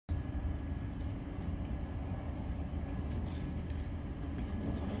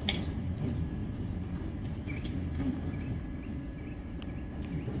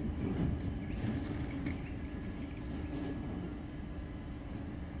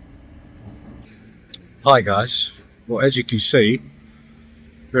Hi guys, well as you can see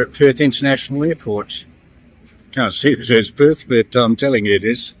we're at Perth International Airport. Can't see if it says Perth, but I'm telling you it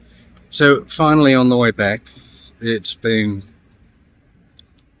is. So finally on the way back, I've been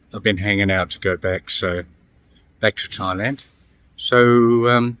hanging out to go back, so back to Thailand.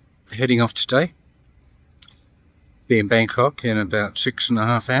 So heading off today, be in Bangkok in about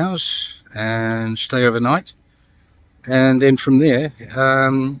 6.5 hours and stay overnight, and then from there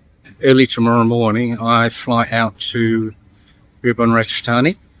early tomorrow morning I fly out to Ubon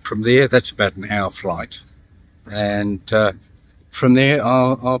Ratchathani. From there, that's about an hour flight, and from there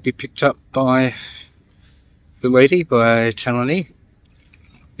I'll be picked up by the lady, by Thalinee.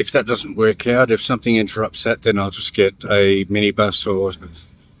 If that doesn't work out, if something interrupts that, then I'll just get a minibus or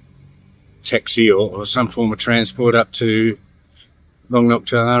taxi or some form of transport up to Loeng Nok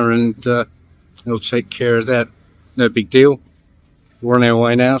Tha, and I'll take care of that. No big deal. We're on our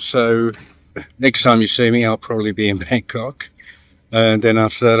way now, so next time you see me I'll probably be in Bangkok, and then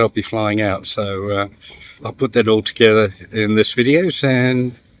after that I'll be flying out. So I'll put that all together in this video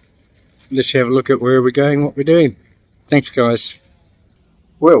and let you have a look at where we're going, what we're doing. Thanks guys.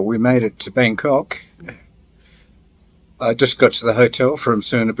 Well, we made it to Bangkok. I just got to the hotel from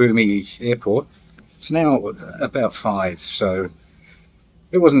Suvarnabhumi Airport. It's now about 5, so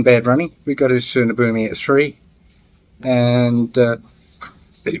it wasn't bad running. We got to Suvarnabhumi at 3, and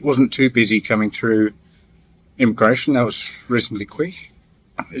it wasn't too busy coming through immigration. That was reasonably quick.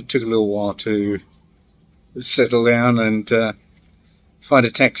 It took a little while to settle down and find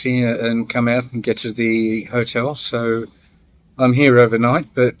a taxi and come out and get to the hotel. So I'm here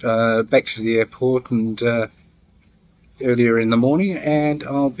overnight, but back to the airport and earlier in the morning, and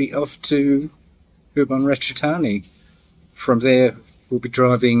I'll be off to Ubon Ratchathani. From there we'll be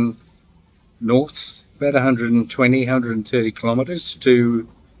driving north about 130 kilometres to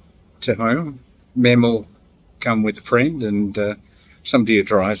home. Mem will come with a friend, and somebody who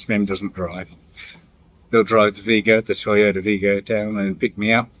drives. Mem doesn't drive. They'll drive the Toyota Vigo down and pick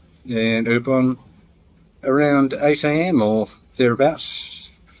me up in Ubon around 8 AM or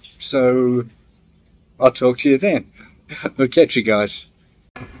thereabouts. So I'll talk to you then. We'll catch you guys.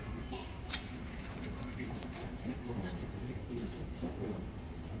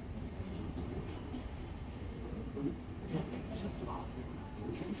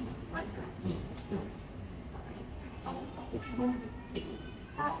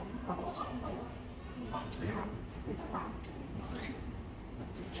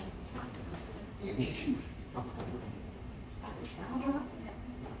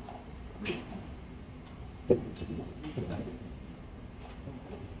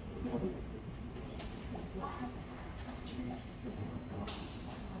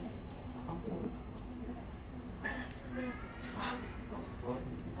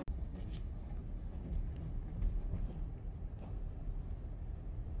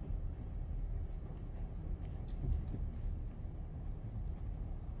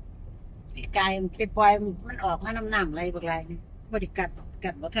ไกลมันไปปล่อยมันออกมาน้ำอะไรบางไรบริกัด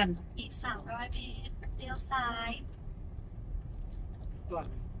บ่ทันอีก300 เมตรเลี้ยวซ้ายก่อน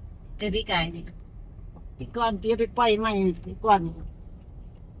พี่ไก่นี่พี่ก่อนไปปล่อยใหม่พี่ก่อน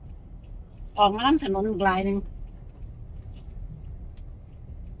ออกมาน้ำถนนกลายนึง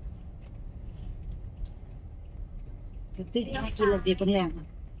ตึกให้กินแล้วเดี๋ยวเป็นอย่าง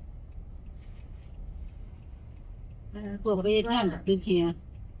พวกไปงานตึกเฮีย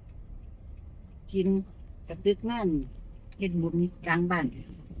กินกับตึกนั่นเห็นบุญกลางบ้าน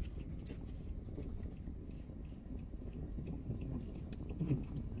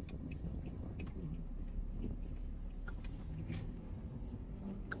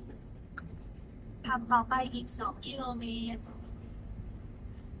ขับต่อไปอีก2 กิโลเมตร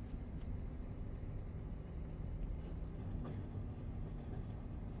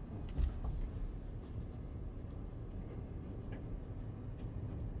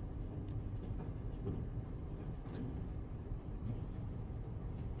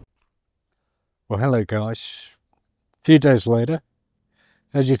Well, hello guys. A few days later,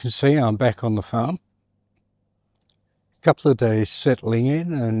 as you can see, I'm back on the farm. A couple of days settling in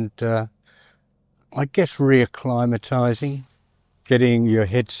and I guess reacclimatizing, getting your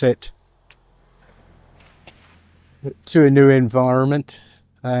headset to a new environment,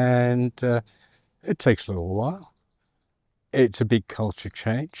 and it takes a little while. It's a big culture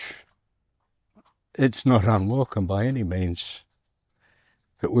change. It's not unwelcome by any means.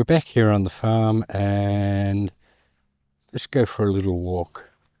 But we're back here on the farm and let's go for a little walk.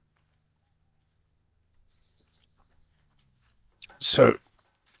 So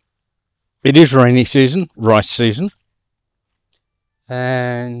it is rainy season, rice season,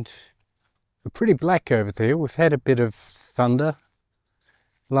 and pretty black over there. We've had a bit of thunder.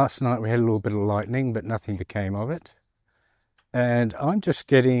 Last night we had a little bit of lightning, but nothing became of it. And I'm just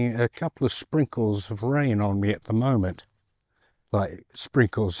getting a couple of sprinkles of rain on me at the moment. Like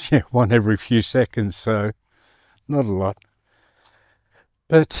sprinkles, yeah, one every few seconds, so not a lot.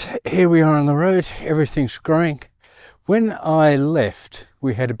 But here we are on the road, everything's growing. When I left,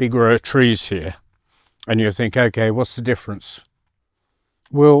 we had a big row of trees here. And you think, okay, what's the difference?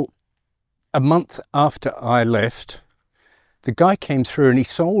 Well, a month after I left, the guy came through and he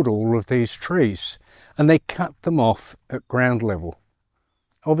sold all of these trees and they cut them off at ground level.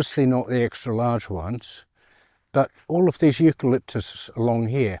 Obviously not the extra large ones, but all of these eucalyptus along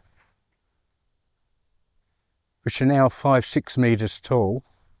here, which are now 5-6 meters tall,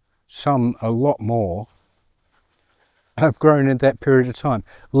 some a lot more, have grown in that period of time,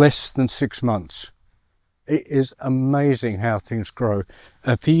 less than 6 months. It is amazing how things grow.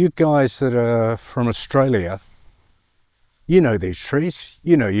 For you guys that are from Australia, you know these trees,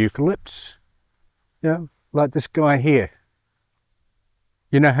 you know eucalypts, you know, like this guy here.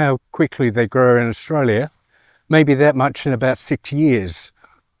 You know how quickly they grow in Australia? Maybe that much in about 6 years.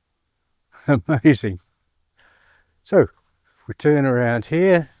 Amazing. So, if we turn around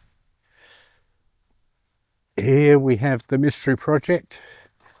here, here we have the mystery project,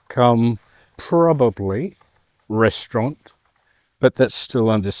 come probably restaurant, but that's still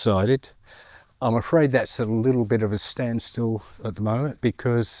undecided. I'm afraid that's a little bit of a standstill at the moment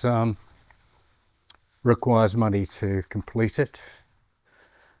because requires money to complete it.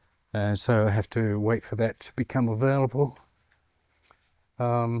 And so I have to wait for that to become available.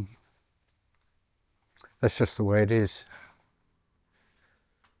 That's just the way it is.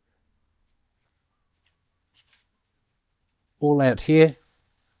 All out here,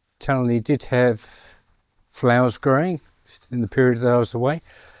 Thalinee did have flowers growing in the period that I was away.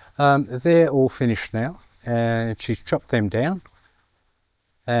 They're all finished now, and she's chopped them down,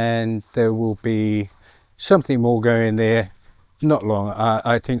 and there will be something more going there not long.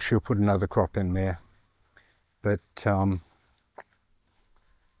 I think she'll put another crop in there. But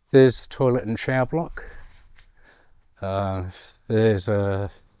there's the toilet and shower block. There's a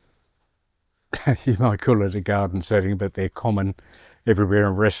you might call it a garden setting, but they're common everywhere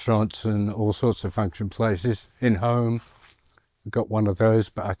in restaurants and all sorts of function places. In home, we've got one of those,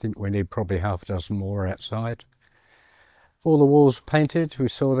 but I think we need probably half a dozen more outside. All the walls painted, we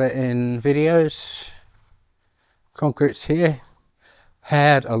saw that in videos. Concrete's here.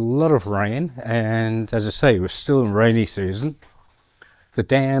 Had a lot of rain, and as I say, we're still in rainy season. The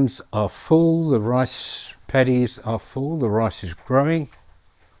dams are full, the rice paddies are full, the rice is growing.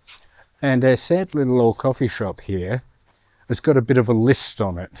 And our sad little old coffee shop here has got a bit of a list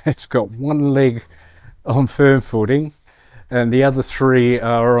on it. It's got one leg on firm footing and the other three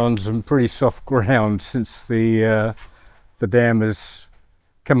are on some pretty soft ground since the dam has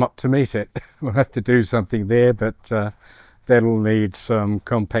come up to meet it. We'll have to do something there, but that'll need some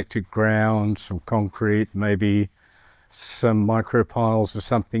compacted ground, some concrete, maybe some micro piles or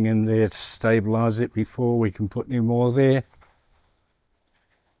something in there to stabilise it before we can put any more there.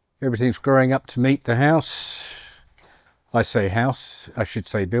 Everything's growing up to meet the house. I say house, I should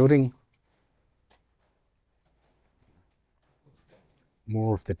say building.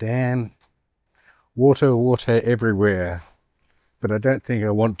 More of the dam. Water, water everywhere. But I don't think I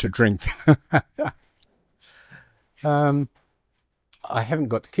want to drink. I haven't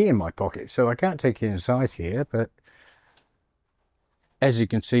got the key in my pocket, so I can't take it inside here, but as you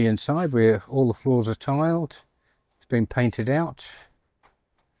can see inside, where all the floors are tiled, it's been painted out.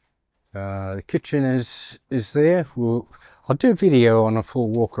 The kitchen is there. I'll do a video on a full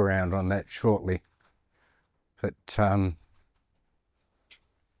walk around on that shortly. But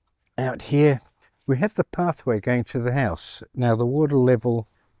out here we have the pathway going to the house. Now the water level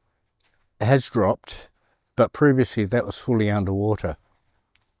has dropped, but previously that was fully underwater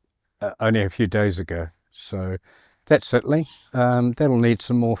only a few days ago. So that's settling. That'll need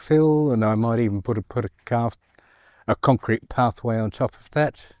some more fill, and I might even put a concrete pathway on top of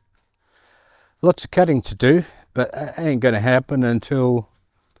that. Lots of cutting to do, but it ain't going to happen until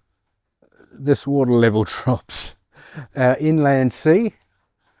this water level drops. Our inland sea,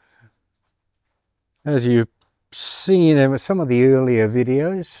 as you've seen in some of the earlier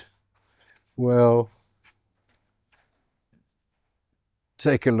videos, well,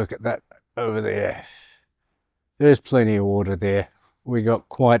 take a look at that over there. There's plenty of water there. We got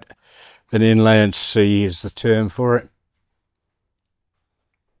quite an inland sea is the term for it.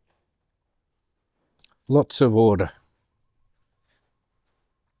 Lots of water.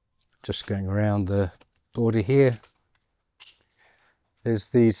 Just going around the border here. There's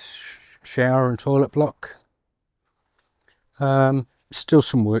these shower and toilet block. Still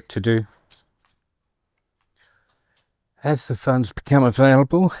some work to do. As the funds become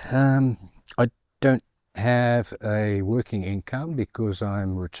available, I don't have a working income because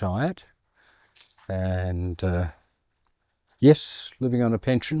I'm retired, and yes, living on a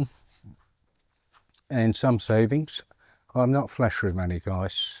pension and some savings. I'm not flush with money,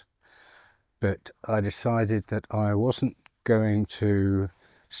 guys, but I decided that I wasn't going to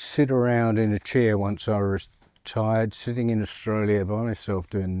sit around in a chair once I was retired, sitting in Australia by myself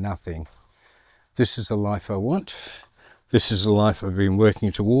doing nothing. This is the life I want. This is the life I've been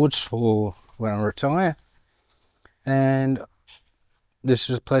working towards for when I retire, and this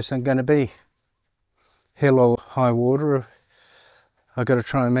is the place I'm going to be. Hell or high water, I've got to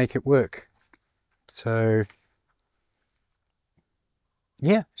try and make it work. So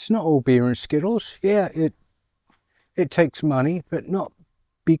yeah, it's not all beer and Skittles. Yeah, it takes money, but not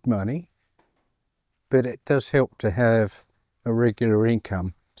big money, but it does help to have a regular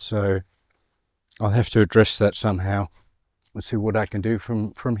income. So I'll have to address that somehow and see what I can do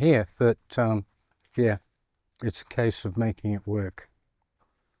from here. But yeah, it's a case of making it work,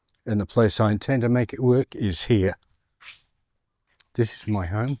 and the place I intend to make it work is here. This is my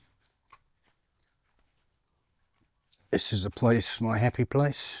home. This is a place, my happy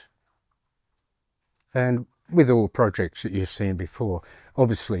place. And with all the projects that you've seen before,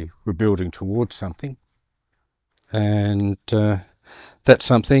 obviously we're building towards something, and that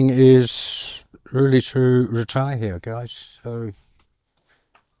something is really to retire here, guys. So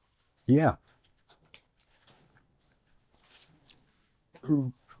yeah,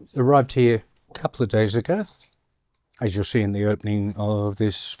 arrived here a couple of days ago, as you'll see in the opening of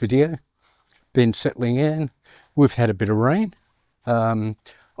this video. Been settling in. We've had a bit of rain.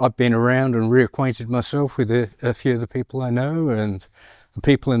 I've been around and reacquainted myself with a few of the people I know and the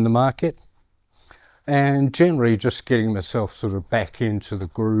people in the market, and generally just getting myself sort of back into the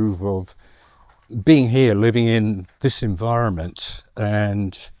groove of being here, living in this environment.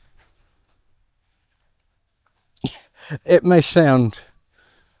 And it may sound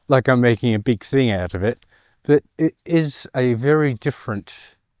like I'm making a big thing out of it, but it is a very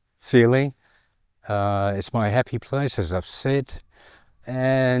different feeling. It's my happy place, as I've said,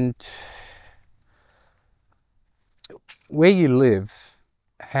 and where you live,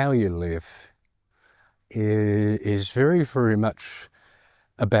 how you live, is very, very much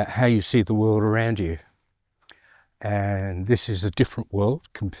about how you see the world around you. And this is a different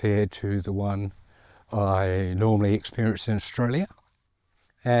world compared to the one I normally experience in Australia,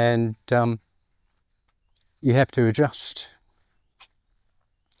 and you have to adjust.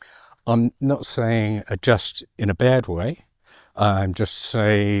 I'm not saying adjust in a bad way. I'm just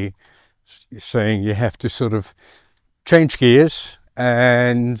saying you have to sort of change gears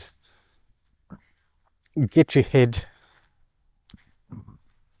and get your head,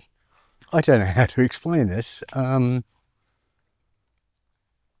 I don't know how to explain this. You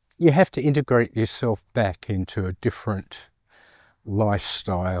have to integrate yourself back into a different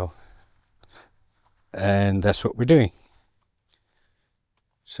lifestyle, and that's what we're doing.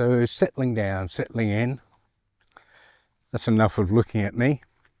 So settling down, settling in. That's enough of looking at me.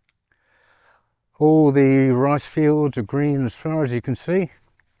 All the rice fields are green as far as you can see.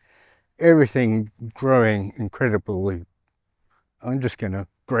 Everything growing incredibly. I'm just going to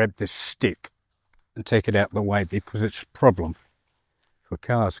grab this stick and take it out of the way because it's a problem for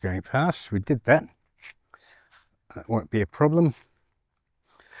cars going past. We did that. That won't be a problem.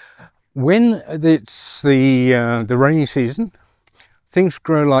 When it's the rainy season, things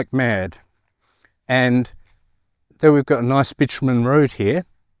grow like mad. And though we've got a nice bitumen road here,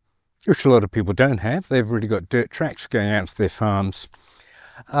 which a lot of people don't have, they've really got dirt tracks going out to their farms.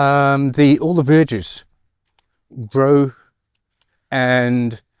 All the verges grow,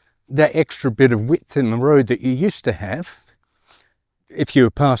 and that extra bit of width in the road that you used to have, if you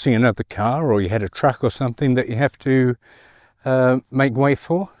were passing another car or you had a truck or something that you have to make way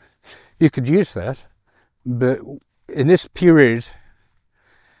for, you could use that. But in this period,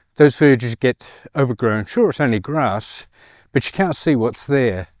 those verges get overgrown. Sure, it's only grass, but you can't see what's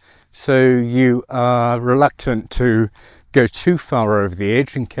there. So you are reluctant to go too far over the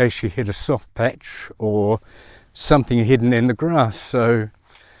edge in case you hit a soft patch or something hidden in the grass. So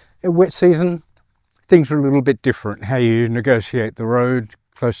in wet season, things are a little bit different, how you negotiate the road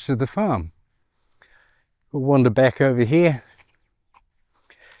close to the farm. We'll wander back over here.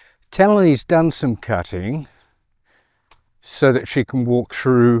 Thalinee's done some cutting so that she can walk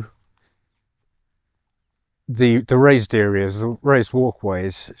through the raised areas, the raised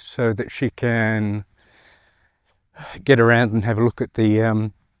walkways, so that she can get around and have a look at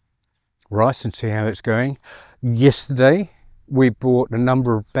the rice and see how it's going. Yesterday we bought a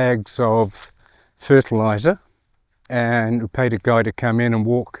number of bags of fertilizer and we paid a guy to come in and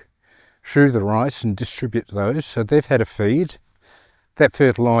walk through the rice and distribute those. So they've had a feed. That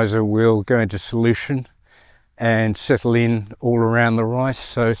fertilizer will go into solution and settle in all around the rice,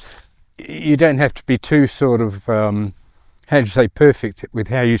 so you don't have to be too sort of perfect with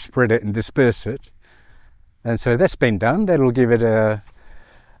how you spread it and disperse it. And so that's been done. That'll give it a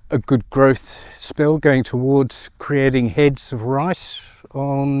good growth spell going towards creating heads of rice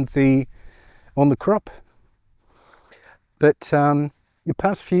on the crop. But the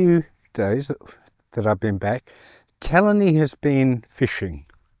past few days that I've been back, Thalinee has been fishing,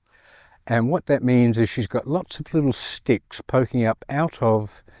 and what that means is she's got lots of little sticks poking up out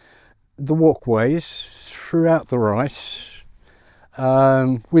of the walkways throughout the rice,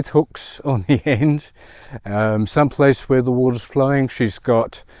 with hooks on the end. Someplace where the water's flowing, she's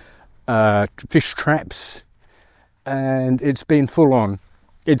got fish traps, and it's been full on.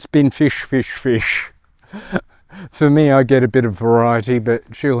 It's been fish, fish, fish. For me, I get a bit of variety,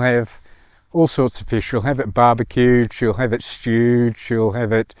 but she'll have all sorts of fish. She'll have it barbecued, she'll have it stewed, she'll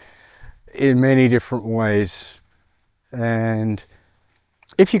have it in many different ways. And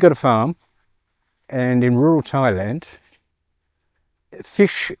if you've got a farm, and in rural Thailand,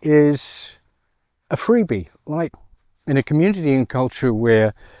 fish is a freebie. Like in a community and culture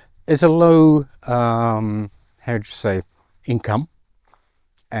where there's a low, income,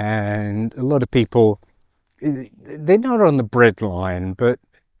 and a lot of people, they're not on the breadline, but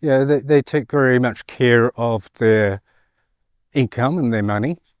yeah, they take very much care of their income and their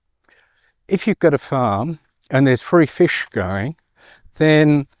money. If you've got a farm and there's free fish going,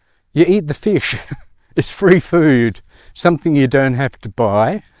 then you eat the fish. It's free food, something you don't have to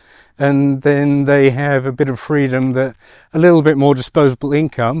buy. And then they have a bit of freedom, that a little bit more disposable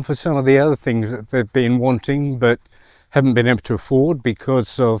income for some of the other things that they've been wanting but haven't been able to afford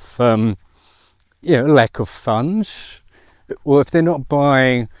because of lack of funds. Or if they're not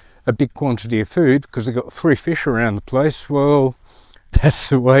buying a big quantity of food because they've got free fish around the place, well, that's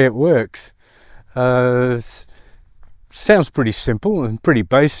the way it works. Sounds pretty simple and pretty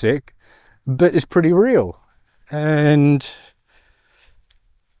basic, but it's pretty real. And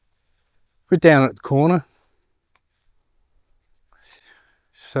we're down at the corner.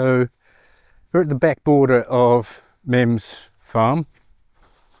 So we're at the back border of Mem's farm.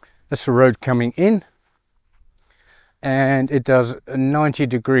 That's the road coming in. And it does a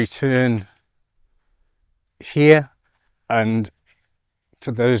 90-degree turn here. And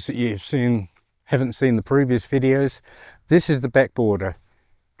for those that haven't seen the previous videos, this is the back border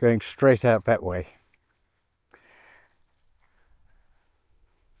going straight out that way.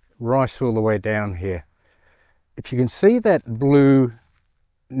 Rice all the way down here. If you can see that blue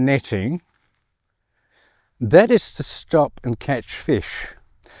netting, that is to stop and catch fish.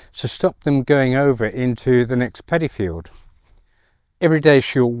 So stop them going over into the next paddy field. Every day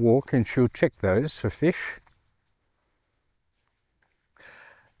she'll walk and she'll check those for fish.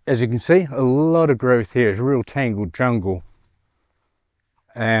 As you can see, a lot of growth here. It's a real tangled jungle.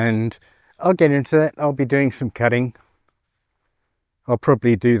 And I'll get into that. I'll be doing some cutting. I'll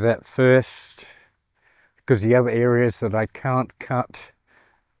probably do that first because the other areas that I can't cut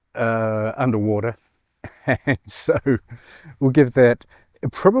underwater. And so we'll give that, it'll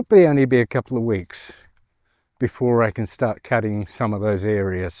probably only be a couple of weeks before I can start cutting some of those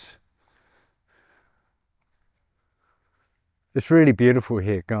areas. It's really beautiful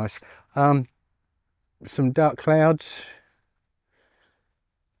here, guys. Some dark clouds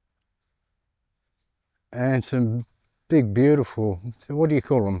and some big, beautiful, what do you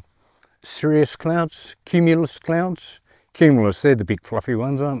call them? Cirrus clouds? Cumulus clouds? Cumulus, they're the big fluffy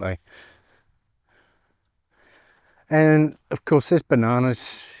ones, aren't they? And of course there's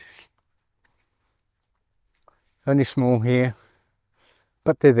bananas. Only small here,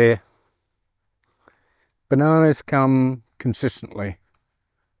 but they're there. Bananas come consistently,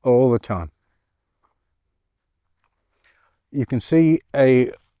 all the time. You can see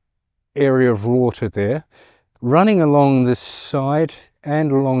a area of water there. Running along this side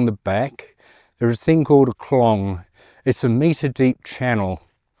and along the back, there's a thing called a clong. It's a metre deep channel,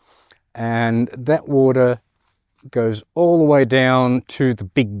 and that water goes all the way down to the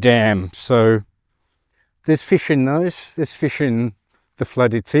big dam. So there's fish in those, there's fish in the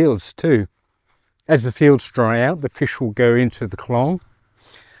flooded fields too. As the fields dry out, the fish will go into the clong,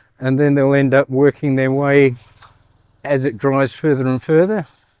 and then they'll end up working their way as it dries further and further.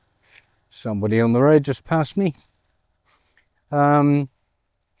 Somebody on the road just passed me.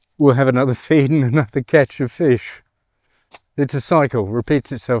 We'll have another feed and another catch of fish. It's a cycle,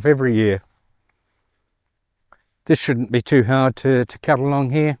 repeats itself every year. This shouldn't be too hard to cut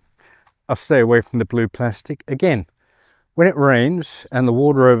along here. I'll stay away from the blue plastic. Again, when it rains and the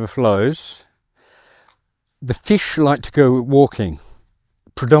water overflows, the fish like to go walking,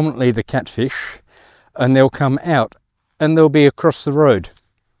 predominantly the catfish, and they'll come out and they'll be across the road.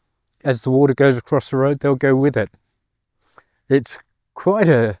 As the water goes across the road, they'll go with it. It's quite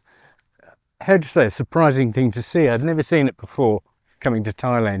a, how to say, a surprising thing to see. I'd never seen it before coming to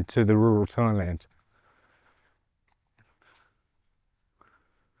Thailand, to the rural Thailand.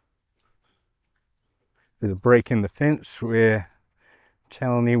 There's a break in the fence where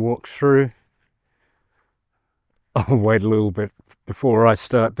Thalinee walks through. I'll wait a little bit before I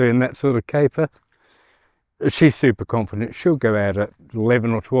start doing that sort of caper. She's super confident. She'll go out at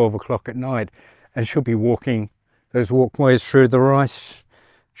 11 or 12 o'clock at night and she'll be walking those walkways through the rice.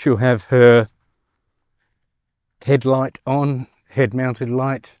 She'll have her headlight on, head-mounted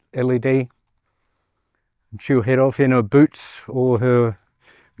light, LED. She'll head off in her boots or her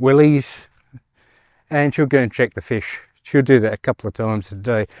wellies and she'll go and check the fish. She'll do that a couple of times a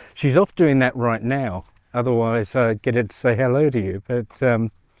day. She's off doing that right now. Otherwise, I'd get her to say hello to you.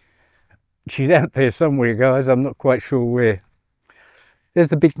 But she's out there somewhere, guys. I'm not quite sure where. There's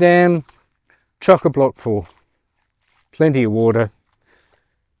the big dam, chock-a-block full. Plenty of water.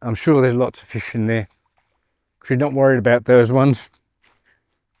 I'm sure there's lots of fish in there. She's not worried about those ones.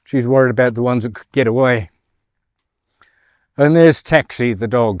 She's worried about the ones that could get away. And there's Taxi, the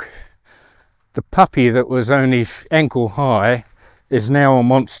dog. The puppy that was only ankle high is now a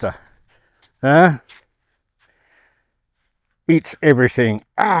monster. Huh? Eats everything.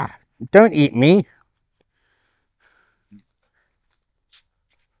 Ah, don't eat me.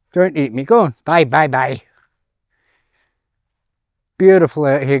 Don't eat me. Go on. Bye, bye, bye. Beautiful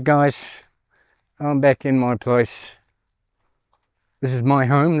out here, guys. I'm back in my place. This is my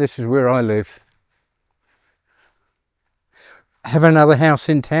home. This is where I live. Have another house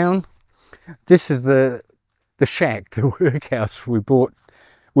in town. This is the shack, the workhouse we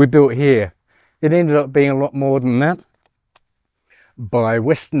built here. It ended up being a lot more than that. By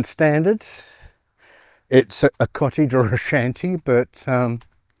Western standards, it's a cottage or a shanty, but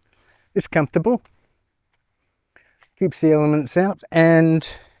it's comfortable. Keeps the elements out, and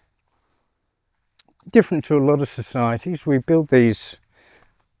different to a lot of societies, we build these,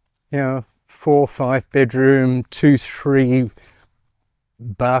 4 or 5 bedroom, 2, 3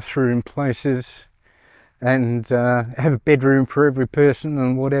 bathroom places, and have a bedroom for every person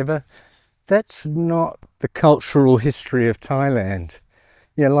and whatever. That's not the cultural history of Thailand.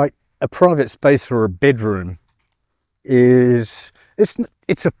 Like a private space or a bedroom it's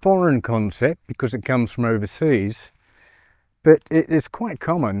a foreign concept because it comes from overseas, but it is quite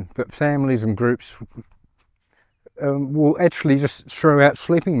common that families and groups will actually just throw out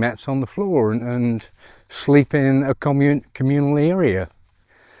sleeping mats on the floor and sleep in a communal area.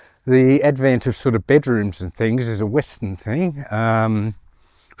 The advent of sort of bedrooms and things is a Western thing.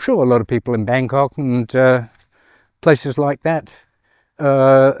 Sure, a lot of people in Bangkok and places like that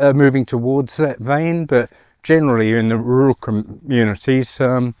are moving towards that vein, but generally in the rural communities,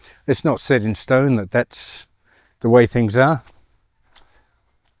 it's not set in stone that that's the way things are.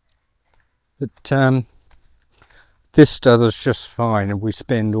 But this does us just fine, and we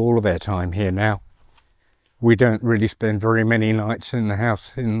spend all of our time here now. We don't really spend very many nights in the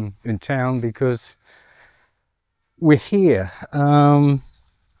house in town because we're here.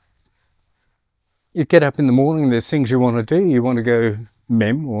 You get up in the morning, there's things you want to do. You want to go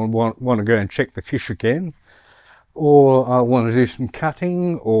mem, or want to go and check the fish again, or I want to do some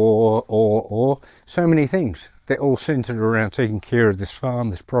cutting, or so many things. They're all centered around taking care of this farm,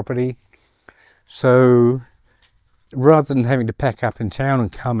 this property. So rather than having to pack up in town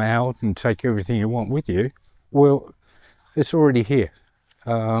and come out and take everything you want with you, well, it's already here.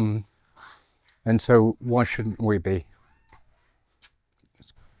 And so why shouldn't we be?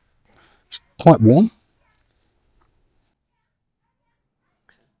 It's quite warm.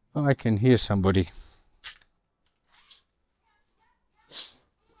 I can hear somebody.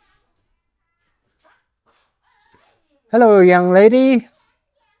 Hello, young lady.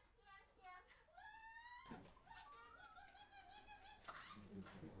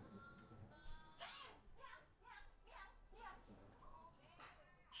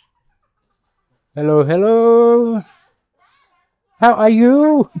 Hello, hello. How are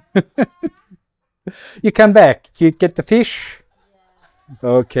you? You come back. You get the fish?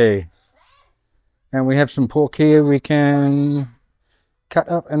 Okay. And we have some pork here we can cut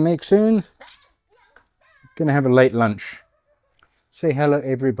up and make soon. Gonna have a late lunch. Say hello,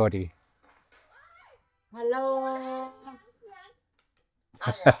 everybody. Hello.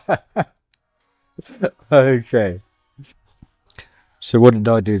 Okay. So what did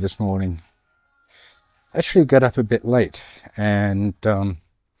I do this morning? Actually got up a bit late and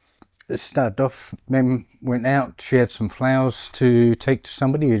it started off, Mem went out, she had some flowers to take to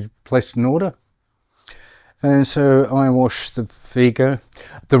somebody who placed an order. And so I washed the Vigo.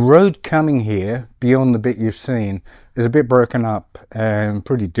 The road coming here, beyond the bit you've seen, is a bit broken up and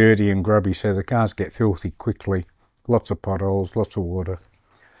pretty dirty and grubby, so the cars get filthy quickly. Lots of potholes, lots of water.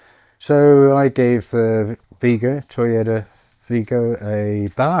 So I gave the Toyota Vigo, a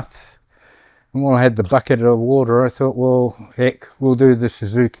bath. And while I had the bucket of water, I thought, well, heck, we'll do the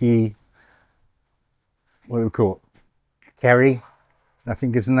Suzuki, what do we call it? Carry, I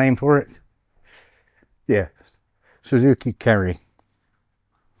think is the name for it. Yeah, Suzuki Carry.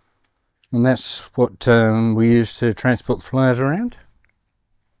 And that's what we use to transport the flyers around.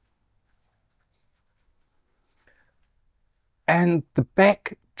 And the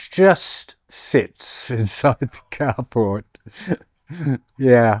back just fits inside the carport.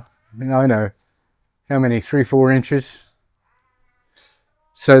 Yeah, I know. How many? 3-4 inches?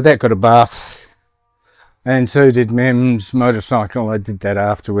 So that got a bath. And so did Mem's motorcycle. I did that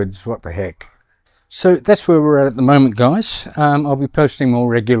afterwards. What the heck. So that's where we're at the moment, guys. I'll be posting more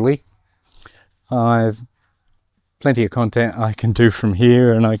regularly. I've plenty of content I can do from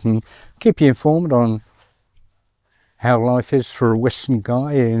here, and I can keep you informed on how life is for a Western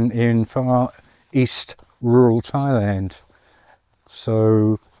guy in far east rural Thailand.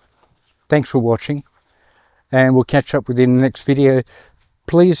 So thanks for watching, and we'll catch up with you in the next video.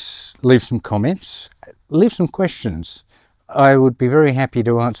 Please leave some comments, leave some questions. I would be very happy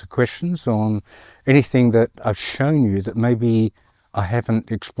to answer questions on anything that I've shown you that maybe I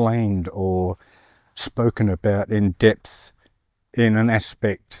haven't explained or spoken about in depth in an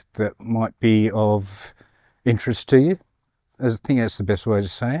aspect that might be of interest to you. I think that's the best way to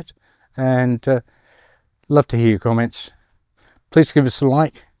say it. And love to hear your comments. Please give us a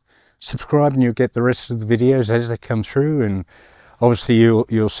like, subscribe, and you'll get the rest of the videos as they come through. And obviously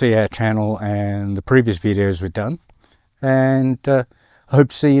you'll see our channel and the previous videos we've done. And I hope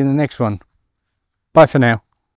to see you in the next one. Bye for now.